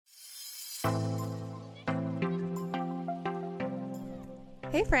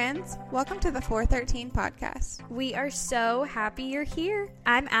Hey friends, welcome to the 413 podcast. We are so happy you're here.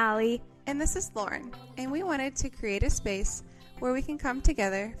 I'm Allie. And this is Lauren, and we wanted to create a space where we can come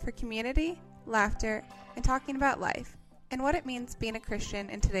together for community, laughter, and talking about life and what it means being a Christian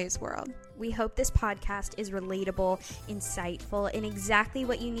in today's world. We hope this podcast is relatable, insightful, and exactly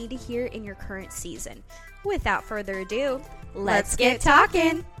what you need to hear in your current season. Without further ado, let's get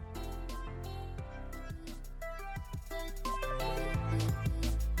talking.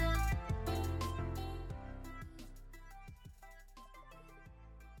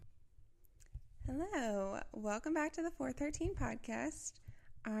 Hello, welcome back to the 413 podcast.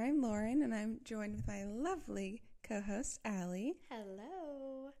 I'm Lauren, and I'm joined with my lovely co-host, Allie.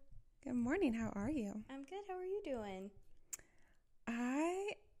 Hello. Good morning, how are you? I'm good. How are you doing?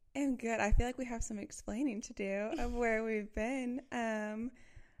 I am good. I feel like we have some explaining to do of where we've been,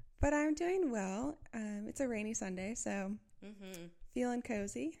 but I'm doing well. It's a rainy Sunday, so feeling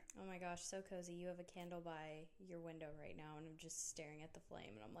cozy. Oh my gosh, so cozy. You have a candle by your window right now, and I'm just staring at the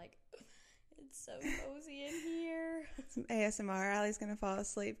flame, and I'm like, it's so cozy in here. Some ASMR. Allie's going to fall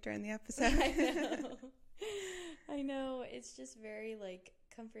asleep during the episode. I know. It's just very,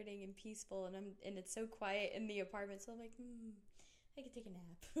 comforting and peaceful, and it's so quiet in the apartment, so I'm like, I could take a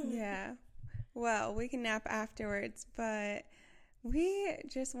nap. Yeah. Well, we can nap afterwards, but we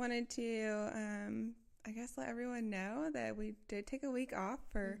just wanted to, let everyone know that we did take a week off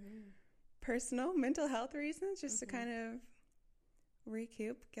for personal mental health reasons, just to kind of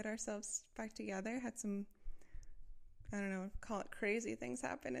recoup, get ourselves back together. Had some, call it crazy things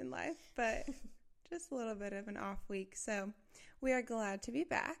happen in life, but just a little bit of an off week. So we are glad to be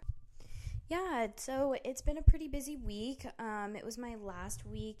back. Yeah, so it's been a pretty busy week. It was my last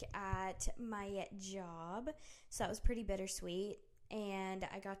week at my job, so that was pretty bittersweet. And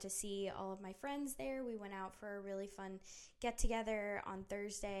I got to see all of my friends there. We went out for a really fun get-together on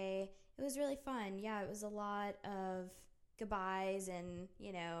Thursday. It was really fun. Yeah, it was a lot of goodbyes and,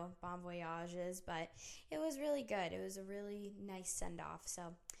 bon voyages, but it was really good. It was a really nice send-off,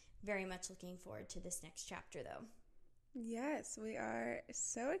 so very much looking forward to this next chapter, though. Yes, we are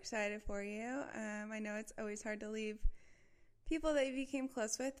so excited for you. I know it's always hard to leave people that you became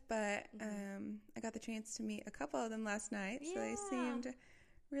close with, but I got the chance to meet a couple of them last night, so they seemed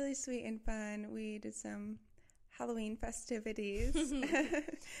really sweet and fun. We did some Halloween festivities.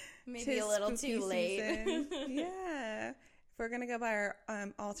 Maybe a little too late. Yeah. If we're going to go by our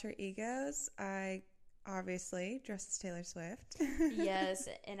alter egos, I obviously dressed as Taylor Swift. Yes,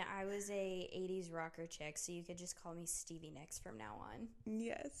 and I was a 80s rocker chick, so you could just call me Stevie Nicks from now on.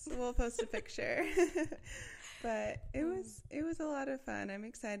 Yes, we'll post a picture. But it was a lot of fun. I'm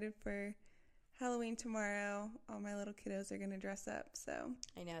excited for Halloween tomorrow. All my little kiddos are going to dress up, so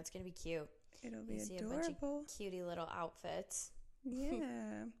I know, it's going to be cute. It'll be see adorable. A bunch of cutie little outfits.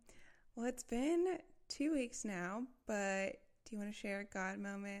 Yeah. Well, it's been 2 weeks now, but do you want to share a God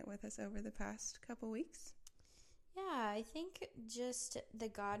moment with us over the past couple weeks? Yeah, I think just the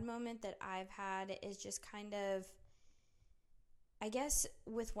God moment that I've had is just kind of, I guess,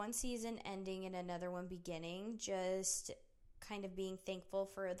 with one season ending and another one beginning, just kind of being thankful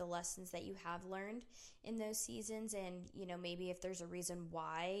for the lessons that you have learned in those seasons. And, maybe if there's a reason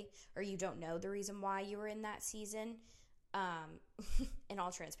why, or you don't know the reason why you were in that season, in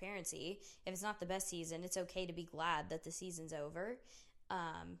all transparency, if it's not the best season, it's okay to be glad that the season's over,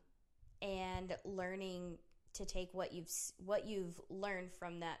 and learning to take what you've learned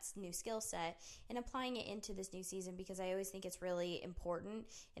from that new skill set and applying it into this new season, because I always think it's really important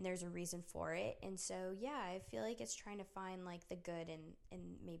and there's a reason for it. And so, yeah, I feel like it's trying to find the good in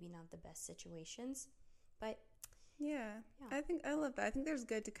maybe not the best situations, but yeah. I love that. I think there's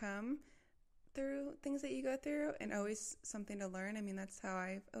good to come through things that you go through, and always something to learn. I mean, that's how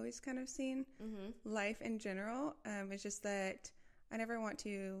I've always kind of seen life in general. It's just that I never want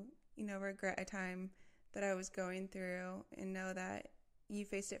to, regret a time that I was going through, and know that you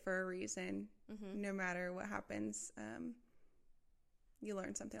faced it for a reason. No matter what happens, you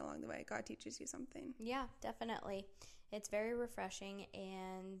learn something along the way. God teaches you something. Yeah, definitely. It's very refreshing,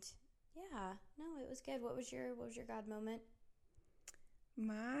 and yeah, no, it was good. What was your God moment?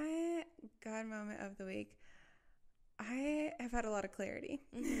 My God moment of the week, I have had a lot of clarity,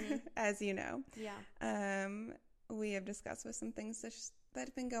 as you know. Yeah. We have discussed with some things that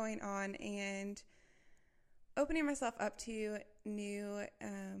have been going on, and opening myself up to new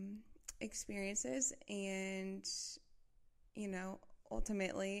experiences, and,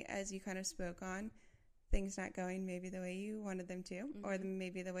 ultimately, as you kind of spoke on, things not going maybe the way you wanted them to, or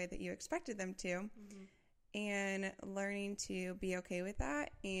maybe the way that you expected them to. And learning to be okay with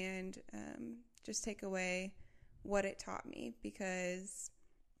that, and just take away what it taught me, because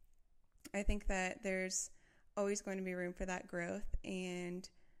I think that there's always going to be room for that growth, and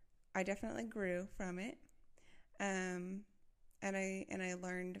I definitely grew from it. And I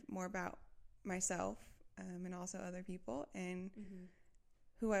learned more about myself, and also other people, and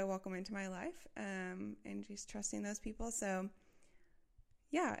who I welcome into my life, and just trusting those people. So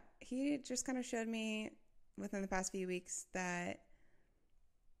yeah, he just kind of showed me within the past few weeks that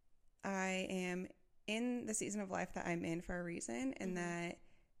I am in the season of life that I'm in for a reason, and that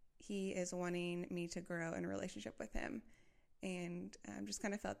he is wanting me to grow in a relationship with him. And just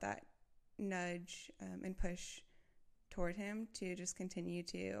kind of felt that nudge and push toward him to just continue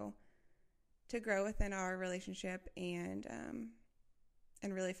to grow within our relationship, and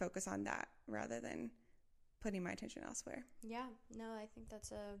really focus on that rather than putting my attention elsewhere. Yeah, no, I think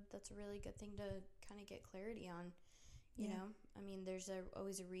that's a really good thing to kind of get clarity on. You know, I mean, there's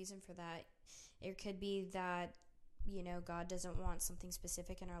always a reason for that. It could be that, you know, God doesn't want something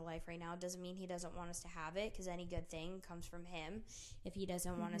specific in our life right now. It doesn't mean he doesn't want us to have it, because any good thing comes from him. If he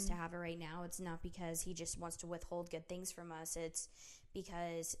doesn't want us to have it right now, it's not because he just wants to withhold good things from us. It's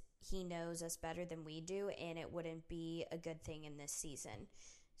because he knows us better than we do, and it wouldn't be a good thing in this season.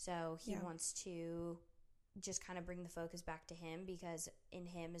 So he wants to just kind of bring the focus back to him, because in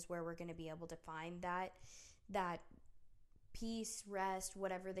him is where we're going to be able to find that peace, rest,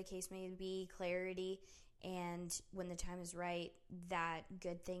 whatever the case may be, clarity. And when the time is right, that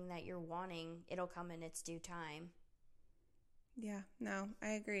good thing that you're wanting, it'll come in its due time. Yeah, no, I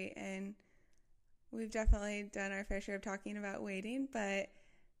agree. And we've definitely done our fair share of talking about waiting, but,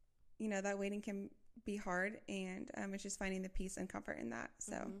 you know, that waiting can be hard, and it's just finding the peace and comfort in that.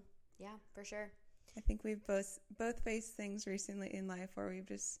 So, yeah, for sure. I think we've both faced things recently in life where we've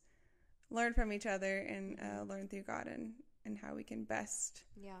just learned from each other, and learned through God, and how we can best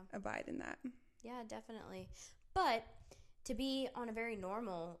abide in that. Yeah, definitely. But to be on a very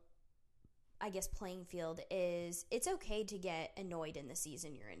normal, I guess, playing field is, it's okay to get annoyed in the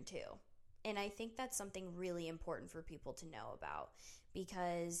season you're in too. And I think that's something really important for people to know about,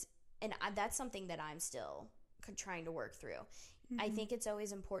 because, that's something that I'm still trying to work through. I think it's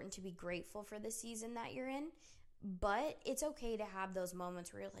always important to be grateful for the season that you're in, but it's okay to have those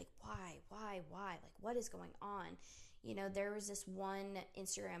moments where you're like, why? Like, what is going on? You know, there was this one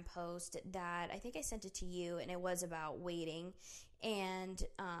Instagram post that I think I sent it to you, and it was about waiting. And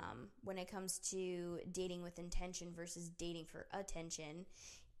when it comes to dating with intention versus dating for attention,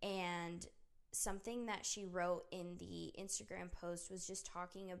 and something that she wrote in the Instagram post was just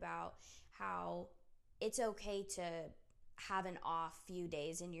talking about how it's okay to have an off few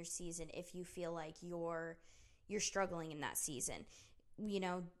days in your season if you feel like you're struggling in that season. You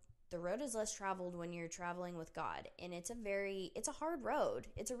know, the road is less traveled when you're traveling with God, and it's a hard road.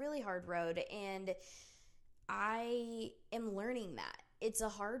 It's a really hard road, and I am learning that. It's a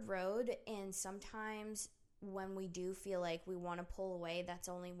hard road, and sometimes when we do feel like we want to pull away, that's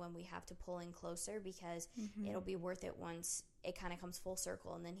only when we have to pull in closer, because it'll be worth it once it kind of comes full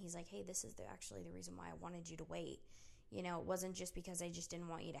circle, and then he's like, hey, this is actually the reason why I wanted you to wait. You know, it wasn't just because I just didn't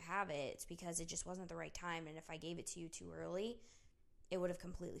want you to have it. It's because it just wasn't the right time, and if I gave it to you too early, it would have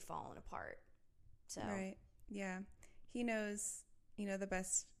completely fallen apart. So right, yeah, he knows, you know, the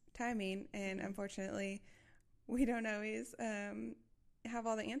best timing, and unfortunately, we don't always have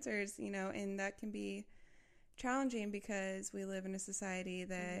all the answers, you know, and that can be challenging because we live in a society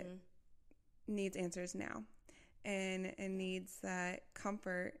that needs answers now, and needs that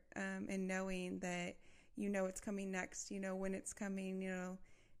comfort in knowing that, you know, it's coming next, you know, when it's coming, you know,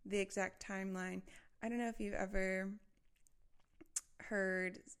 the exact timeline. I don't know if you've ever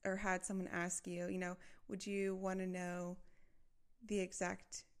heard or had someone ask you, you know, would you want to know the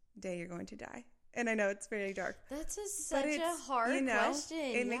exact day you're going to die? And I know it's very dark. That's such a hard question.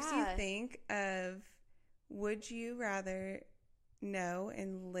 It makes you think of, would you rather know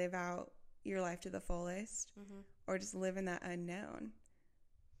and live out your life to the fullest, or just live in that unknown?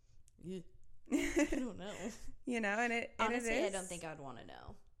 I don't know. You know, and honestly, it is, I don't think I'd want to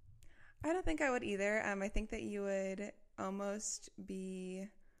know. I don't think I would either. I think that you would almost be,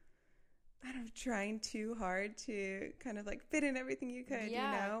 I don't know, trying too hard to kind of like fit in everything you could, you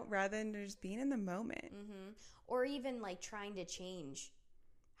know, rather than just being in the moment. Or even like trying to change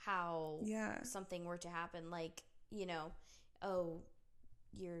how something were to happen. Like, you know, oh,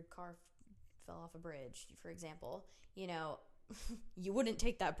 your car fell off a bridge, for example. You know, you wouldn't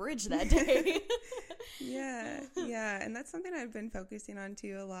take that bridge that day. Yeah. And that's something I've been focusing on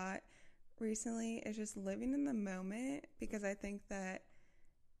too a lot recently, is just living in the moment, because I think that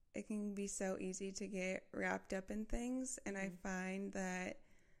it can be so easy to get wrapped up in things. And I find that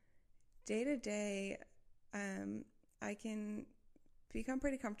day to day, I can become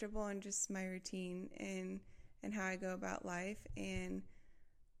pretty comfortable in just my routine and how I go about life. And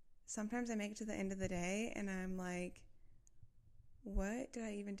sometimes I make it to the end of the day and I'm like, what did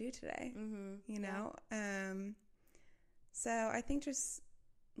I even do today? You know? So I think just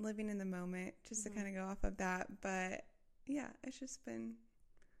living in the moment, just to kind of go off of that. But yeah, it's just been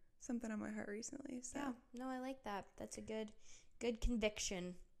something on my heart recently. So yeah, no, I like that. That's a good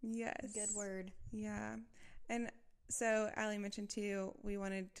conviction. Yes. Good word. Yeah. And so Allie mentioned too, we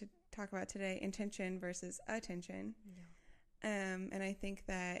wanted to talk about today intention versus attention. Yeah. And I think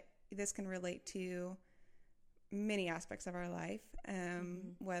that this can relate to many aspects of our life,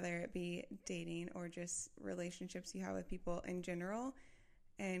 whether it be dating or just relationships you have with people in general,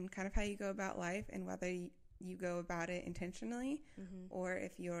 and kind of how you go about life, and whether you go about it intentionally or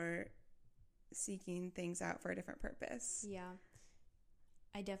if you're seeking things out for a different purpose. Yeah.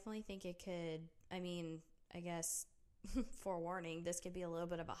 I definitely think it could, I mean, I guess, forewarning, this could be a little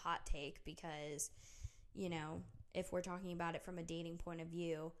bit of a hot take because, you know, if we're talking about it from a dating point of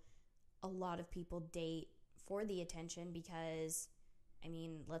view, a lot of people date for the attention because, I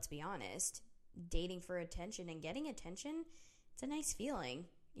mean, let's be honest, dating for attention and getting attention, it's a nice feeling.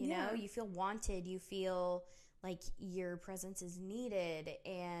 You know, you feel wanted, you feel like your presence is needed,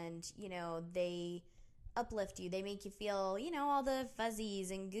 and, you know, they uplift you. They make you feel, you know, all the fuzzies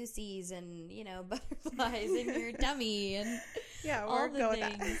and goosies and, you know, butterflies in your tummy and all the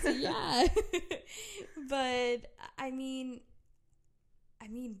things. Yeah. But I mean,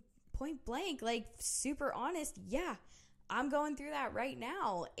 point blank, like super honest, yeah, I'm going through that right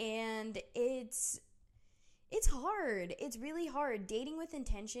now, and it's hard. It's really hard. Dating with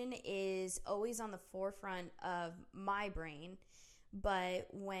intention is always on the forefront of my brain. But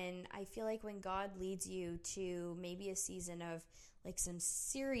when God leads you to maybe a season of like some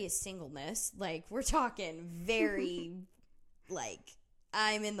serious singleness, like we're talking very like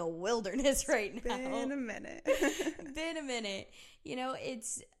I'm in the wilderness right now. Been a minute. Been a minute. You know,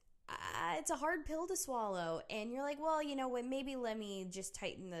 it's a hard pill to swallow, and you're like, well, you know what, maybe let me just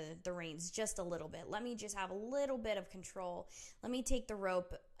tighten the reins just a little bit. Let me just have a little bit of control. Let me take the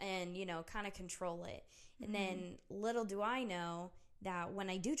rope and, you know, kind of control it. And then little do I know that when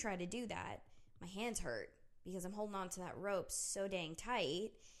I do try to do that, my hands hurt because I'm holding on to that rope so dang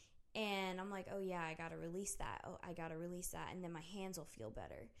tight. And I'm like, oh yeah, I got to release that. Oh, I got to release that. And then my hands will feel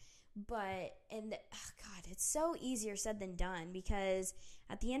better. But, God, it's so easier said than done because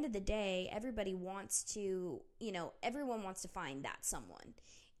at the end of the day, everybody wants to, you know, everyone wants to find that someone.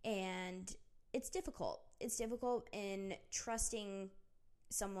 And it's difficult. It's difficult in trusting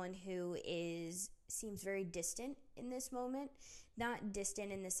someone who seems very distant in this moment. Not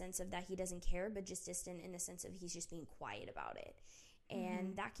distant in the sense of that he doesn't care, but just distant in the sense of he's just being quiet about it.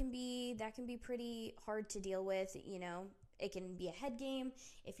 And that can be pretty hard to deal with, you know. It can be a head game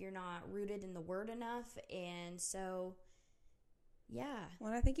if you're not rooted in the word enough. And so, yeah.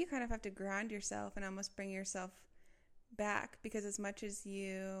 Well, I think you kind of have to ground yourself and almost bring yourself back, because as much as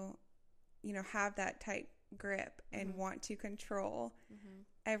you know, have that tight grip and want to control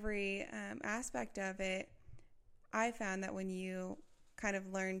every aspect of it, I found that when you kind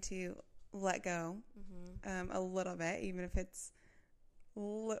of learn to let go a little bit, even if it's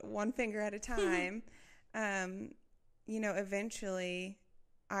one finger at a time, you know, eventually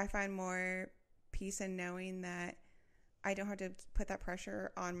I find more peace in knowing that I don't have to put that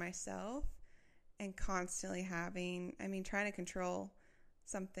pressure on myself and constantly trying to control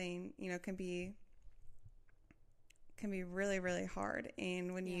something, you know, can be really, really hard.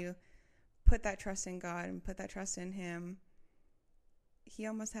 And when you put that trust in God and put that trust in Him, He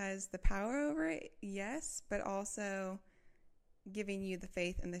almost has the power over it, yes, but also giving you the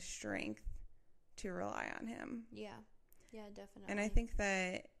faith and the strength to rely on Him. Yeah. Yeah, definitely. And I think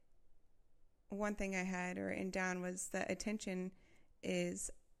that one thing I had written down was that attention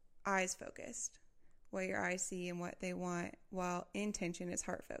is eyes focused, what your eyes see and what they want, while intention is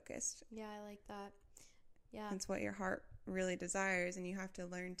heart focused. Yeah, I like that. Yeah. It's what your heart really desires, and you have to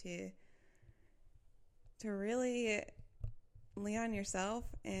learn to really lean on yourself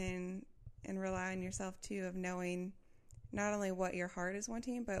and rely on yourself too, of knowing not only what your heart is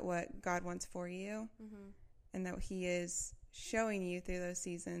wanting, but what God wants for you. And that He is showing you through those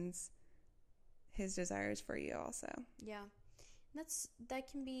seasons His desires for you also. Yeah. That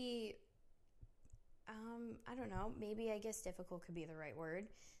can be, I don't know, maybe I guess difficult could be the right word.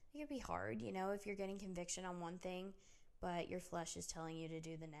 It could be hard, you know, if you're getting conviction on one thing, but your flesh is telling you to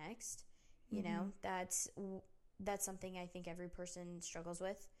do the next. You know, that's something I think every person struggles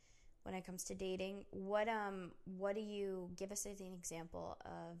with when it comes to dating. What do you give us an example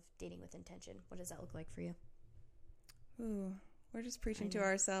of dating with intention? What does that look like for you? Ooh, We're just preaching to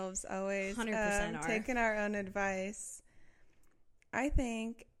ourselves always. 100% are. Taking our own advice. I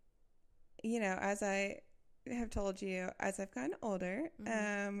think, as I have told you, as I've gotten older,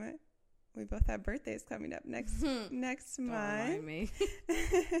 we both have birthdays coming up next month. Don't remind me.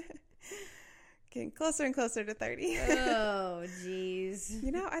 Getting closer and closer to 30. Oh,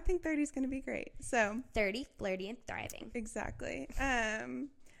 jeez. I think 30 is going to be great. So 30, flirty, and thriving. Exactly.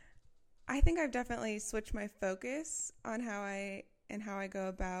 I think I've definitely switched my focus on how I go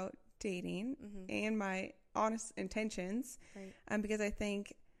about dating and my honest intentions. Right. Because I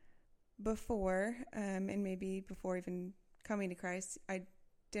think before, and maybe before even coming to Christ, I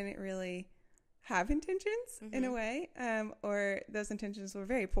didn't really have intentions in a way, or those intentions were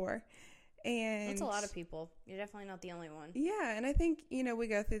very poor. And that's a lot of people. You're definitely not the only one. Yeah, and I think, we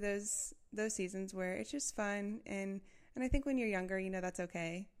go through those seasons where it's just fun, and I think when you're younger, that's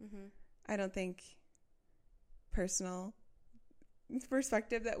okay. I don't think personal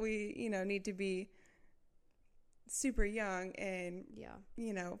perspective that we, need to be super young and,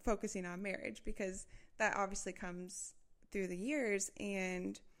 focusing on marriage, because that obviously comes through the years.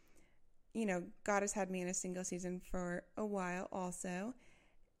 And, God has had me in a single season for a while also.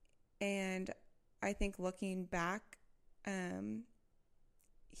 And I think looking back,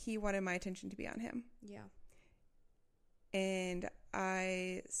 he wanted my attention to be on him. Yeah. And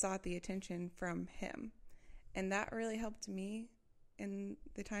I sought the attention from him. And that really helped me in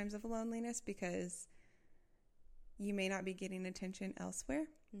the times of loneliness, because you may not be getting attention elsewhere.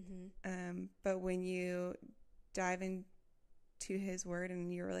 But when you dive into his word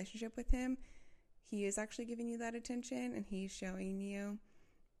and your relationship with him, he is actually giving you that attention, and he's showing you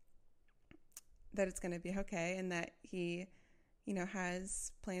that it's going to be okay, and that he,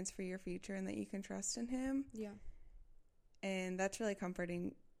 has plans for your future, and that you can trust in him. Yeah. And that's really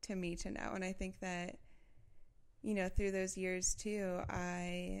comforting to me to know. And I think that, through those years too,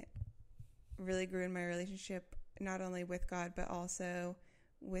 I really grew in my relationship, not only with God, but also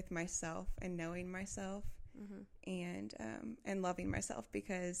with myself, and knowing myself, and loving myself,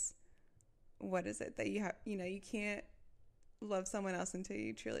 because what is it that you have, you can't love someone else until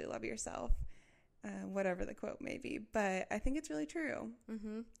you truly love yourself. Whatever the quote may be, but I think it's really true.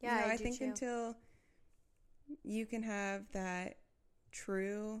 Yeah, I think too. Until you can have that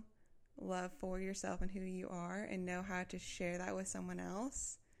true love for yourself and who you are, and know how to share that with someone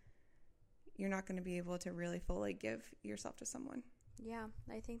else, you're not going to be able to really fully give yourself to someone. Yeah,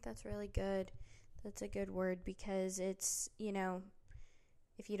 I think that's really good. That's a good word, because it's,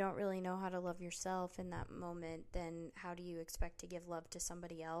 if you don't really know how to love yourself in that moment, then how do you expect to give love to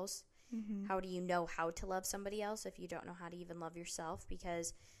somebody else? How do you know how to love somebody else if you don't know how to even love yourself?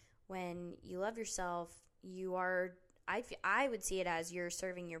 Because when you love yourself, you are, I would see it as you're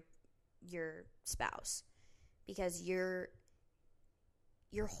serving your spouse, because you're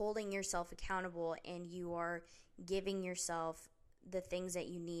holding yourself accountable, and you are giving yourself the things that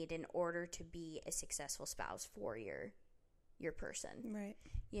you need in order to be a successful spouse for your person. Right.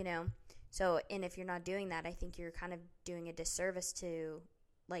 So, and if you're not doing that, I think you're kind of doing a disservice to,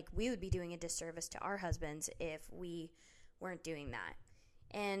 like, we would be doing a disservice to our husbands if we weren't doing that.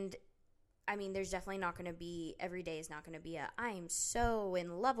 And I mean, there's definitely not going to be, every day is not going to be I am so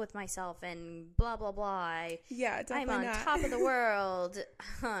in love with myself and blah, blah, blah. Yeah, definitely I'm on top of the world.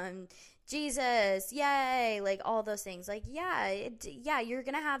 Jesus, yay. Like, all those things. Like, you're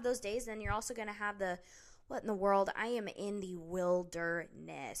going to have those days. Then you're also going to have what in the world? I am in the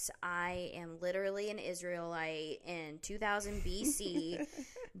wilderness. I am literally an Israelite in 2000 BC.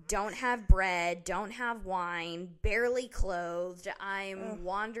 Don't have bread, don't have wine, barely clothed. I'm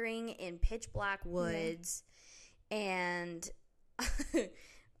wandering in pitch black woods, and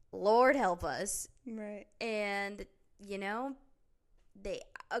Lord help us. Right. And,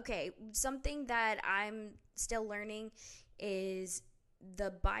 something that I'm still learning is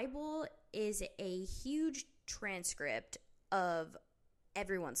the Bible is a huge transcript of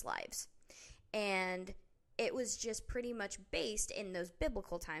everyone's lives. And it was just pretty much based in those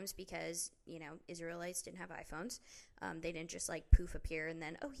biblical times, because, Israelites didn't have iPhones. They didn't just like poof appear and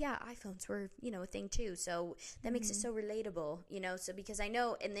then, oh yeah, iPhones were, a thing too. So that makes it so relatable, so because I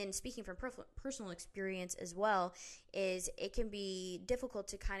know, and then speaking from personal experience as well, is it can be difficult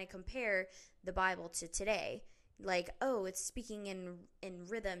to kind of compare the Bible to today. Like, oh, it's speaking in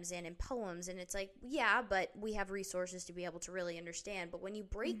rhythms and in poems, and it's like, yeah, but we have resources to be able to really understand. But when you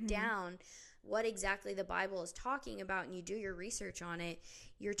break down what exactly the Bible is talking about, and you do your research on it,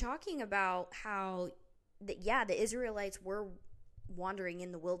 you're talking about how, the Israelites were wandering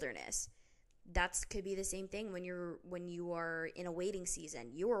in the wilderness. That could be the same thing when you are in a waiting season.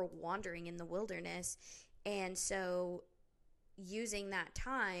 You are wandering in the wilderness, and so using that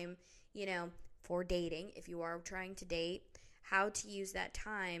time, for dating, if you are trying to date, how to use that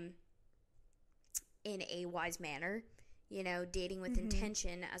time in a wise manner, dating with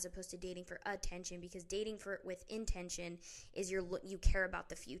intention as opposed to dating for attention, because dating with intention is you care about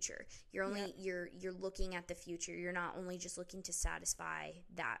the future. You're only, you're looking at the future. You're not only just looking to satisfy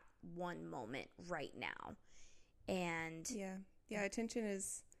that one moment right now. And attention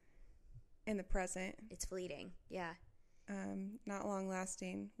is in the present. It's fleeting. Yeah. Not long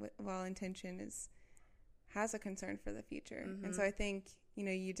lasting, while intention has a concern for the future. And so I think,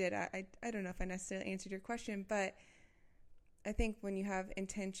 you did, I don't know if I necessarily answered your question, but I think when you have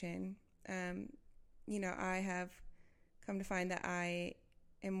intention, I have come to find that I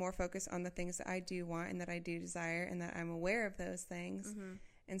am more focused on the things that I do want and that I do desire, and that I'm aware of those things.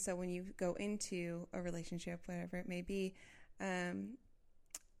 And so when you go into a relationship, whatever it may be,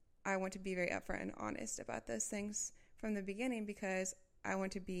 I want to be very upfront and honest about those things from the beginning, because I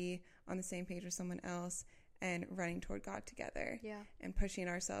want to be on the same page with someone else and running toward God together. And pushing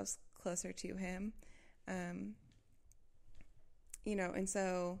ourselves closer to Him. And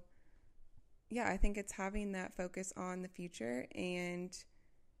so, I think it's having that focus on the future and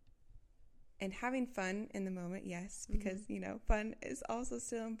having fun in the moment, yes, because, fun is also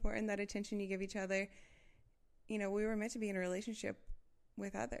still important, that attention you give each other. We were meant to be in a relationship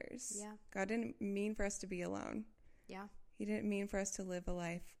with others. God didn't mean for us to be alone. He didn't mean for us to live a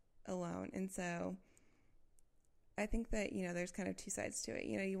life alone. And so I think that, there's kind of two sides to it.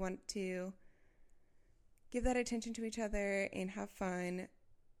 You want to give that attention to each other and have fun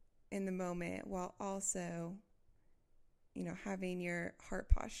in the moment, while also, having your heart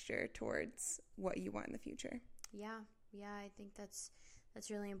posture towards what you want in the future. I think that's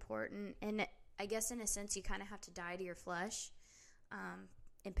really important. And I guess in a sense you kind of have to die to your flesh,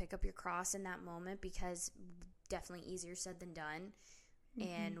 and pick up your cross in that moment, because definitely easier said than done.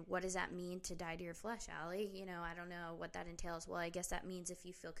 And what does that mean to die to your flesh, Allie? I don't know what that entails. Well, I guess that means if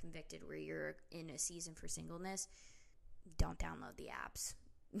you feel convicted where you're in a season for singleness, don't download the apps.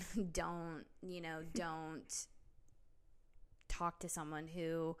 don't talk to someone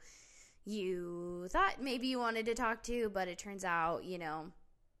who you thought maybe you wanted to talk to, but it turns out,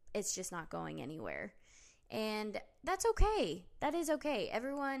 it's just not going anywhere. And that's okay. That is okay.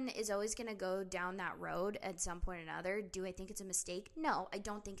 Everyone is always going to go down that road at some point or another. Do I think it's a mistake? No, I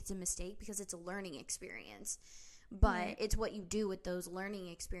don't think it's a mistake, because it's a learning experience. But it's what you do with those learning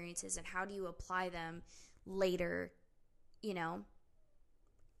experiences, and how do you apply them later, in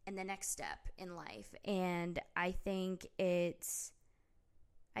the next step in life. And I think it's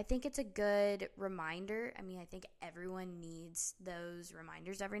a good reminder. I mean, I think everyone needs those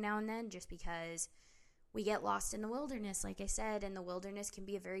reminders every now and then, just because we get lost in the wilderness, like I said, and the wilderness can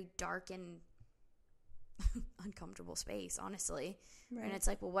be a very dark and uncomfortable space, honestly. And it's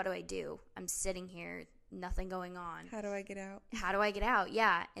like, well, what do I do? I'm sitting here, nothing going on. How do I get out?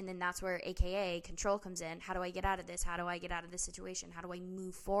 Yeah. And then that's where AKA control comes in. How do I get out of this? How do I get out of this situation? How do I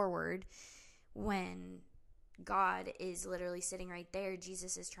move forward when God is literally sitting right there?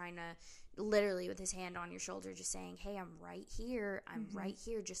 Jesus is trying to, literally with his hand on your shoulder, just saying, hey, I'm right here. I'm right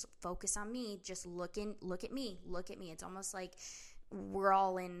here. Just focus on me. Just look at me. Look at me. It's almost like we're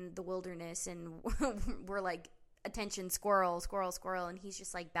all in the wilderness and we're like, attention, squirrel, squirrel, squirrel. And he's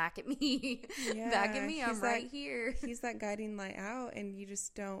just like, back at me. Back at me. I'm right here. He's that guiding light out, and you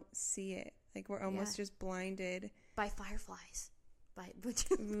just don't see it. Like, we're almost just blinded by fireflies.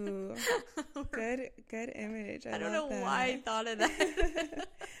 Ooh, good image. I don't know why I thought of that.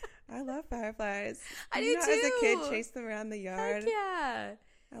 I love fireflies. I do too. As a kid, chase them around the yard. Heck yeah.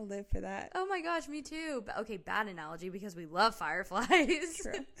 I live for that. Oh my gosh, me too. But okay, bad analogy, because we love fireflies.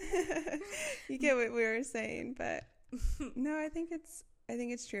 True. You get what we were saying, but no, I think it's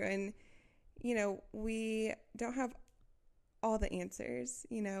true. And we don't have all the answers.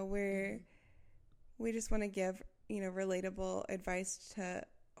 We just want to give relatable advice to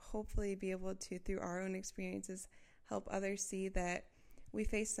hopefully be able to, through our own experiences, help others see that we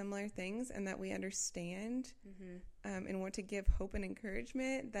face similar things and that we understand, and want to give hope and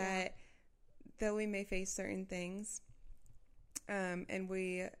encouragement that though we may face certain things, and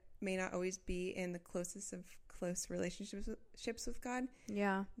we may not always be in the closest of close relationships with God,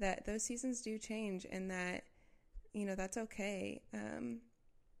 that those seasons do change, and that, that's okay.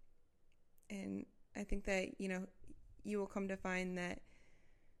 And I think that, you will come to find that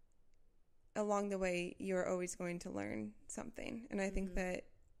along the way, you're always going to learn something. And I think that,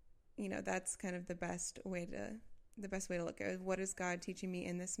 that's kind of the best way to look at it. What is God teaching me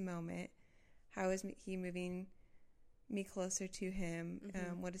in this moment? How is he moving me closer to him?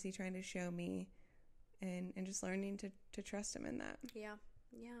 What is he trying to show me? and just learning to trust him in that. Yeah.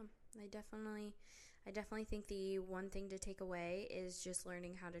 I definitely think the one thing to take away is just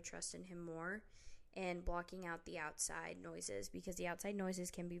learning how to trust in him more and blocking out the outside noises, because the outside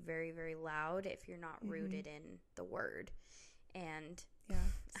noises can be very, very loud if you're not rooted in the word. And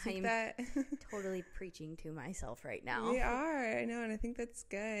I'm totally preaching to myself right now. We are. I know, and I think that's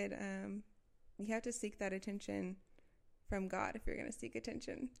good. You have to seek that attention from God if you're going to seek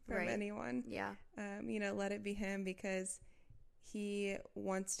attention from anyone. Yeah. Let it be him, because he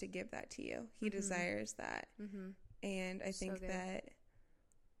wants to give that to you. He desires that. And I think that,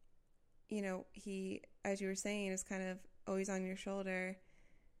 he, as you were saying, is kind of always on your shoulder,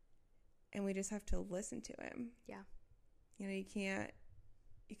 and we just have to listen to him. Yeah. You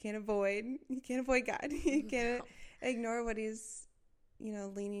can't avoid God. You can't ignore what he's,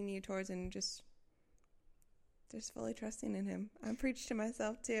 leaning you towards, and just fully trusting in him. I'm preached to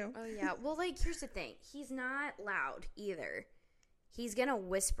myself too. Oh yeah. Well, here's the thing. He's not loud either. He's going to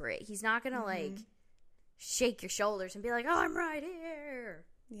whisper it. He's not going to shake your shoulders and be like, "Oh, I'm right here.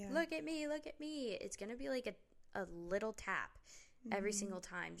 Yeah. Look at me, look at me." It's going to be like a little tap every single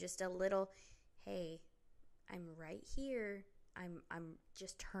time. Just a little, "Hey, I'm right here. I'm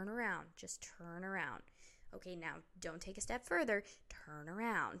just turn around. Just turn around. Okay, now don't take a step further. Turn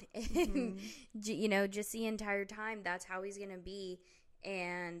around." And, just the entire time, that's how he's going to be,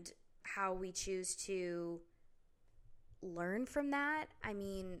 and how we choose to learn from that. I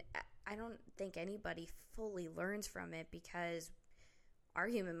mean, I don't think anybody fully learns from it, because our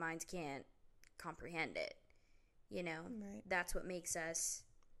human minds can't comprehend it. Right. That's what makes us,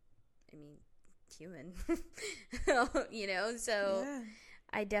 human. So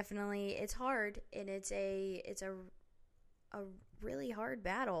I definitely, it's hard, and it's a really hard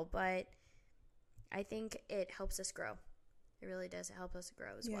battle, but I think it helps us grow. It really does help us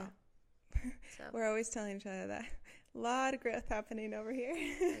grow as well. So we're always telling each other that. A lot of growth happening over here.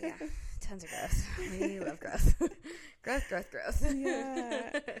 Yeah, tons of growth. We love growth. growth.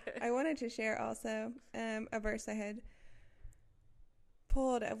 Yeah. I wanted to share also a verse I had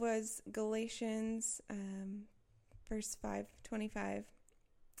pulled. It was Galatians verse 5:25.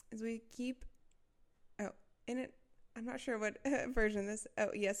 As we keep, I'm not sure what version this,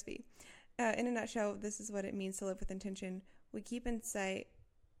 ESV. In a nutshell, this is what it means to live with intention. We keep in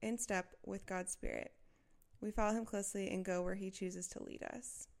step with God's Spirit. We follow him closely and go where he chooses to lead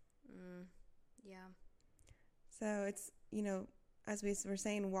us. Yeah. So it's, as we were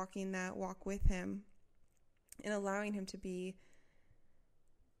saying, walking that walk with him and allowing him to be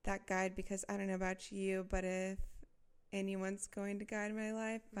that guide, because I don't know about you, but if anyone's going to guide my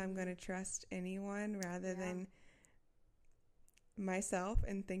life, I'm going to trust anyone rather than myself,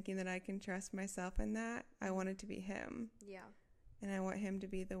 and thinking that I can trust myself in that. I want it to be him. Yeah. And I want him to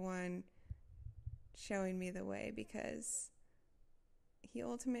be the one showing me the way, because he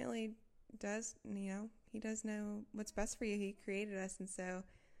ultimately does, he does know what's best for you. He created us, and so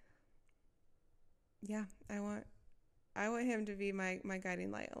I want him to be my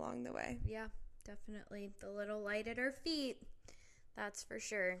guiding light along the way. Yeah, definitely. The little light at our feet. That's for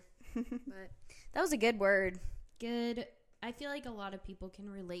sure. But that was a good word. Good. I feel like a lot of people can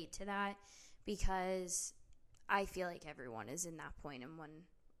relate to that, because I feel like everyone is in that point in one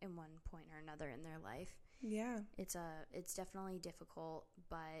point or another in their life. Yeah. It's definitely difficult,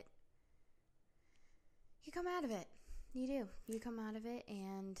 but you come out of it. You do. You come out of it,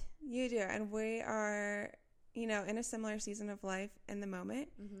 and you do. And we are, in a similar season of life in the moment.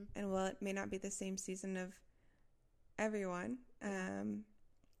 And while it may not be the same season of everyone,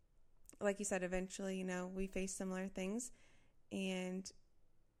 like you said, eventually, we face similar things, and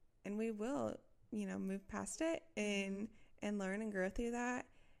we will, move past it and learn and grow through that.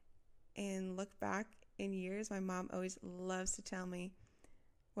 And look back in years. My mom always loves to tell me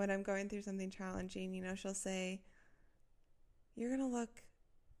when I'm going through something challenging, she'll say, "You're going to look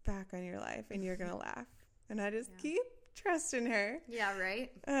back on your life and you're going to laugh." And I just keep trusting her. Yeah,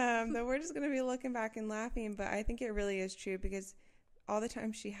 right? That we're just going to be looking back and laughing. But I think it really is true, because all the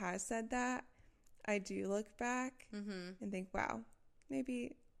time she has said that, I do look back and think, wow,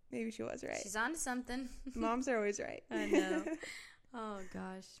 maybe she was right. She's on to something. Moms are always right. I know. Oh,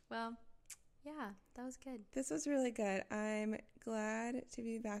 gosh. Well, yeah, that was good. This was really good. I'm glad to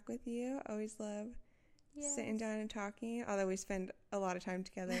be back with you. I always love sitting down and talking, although we spend a lot of time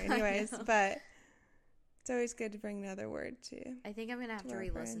together anyways. But it's always good to bring another word to. I think I'm going to have to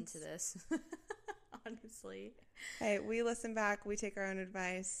re-listen to this, honestly. Hey, we listen back. We take our own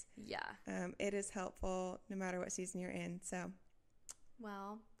advice. Yeah. It is helpful no matter what season you're in, so.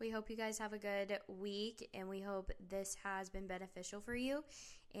 Well, we hope you guys have a good week, and we hope this has been beneficial for you,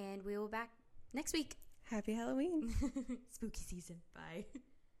 and we will be back next week. Happy Halloween. Spooky season. Bye.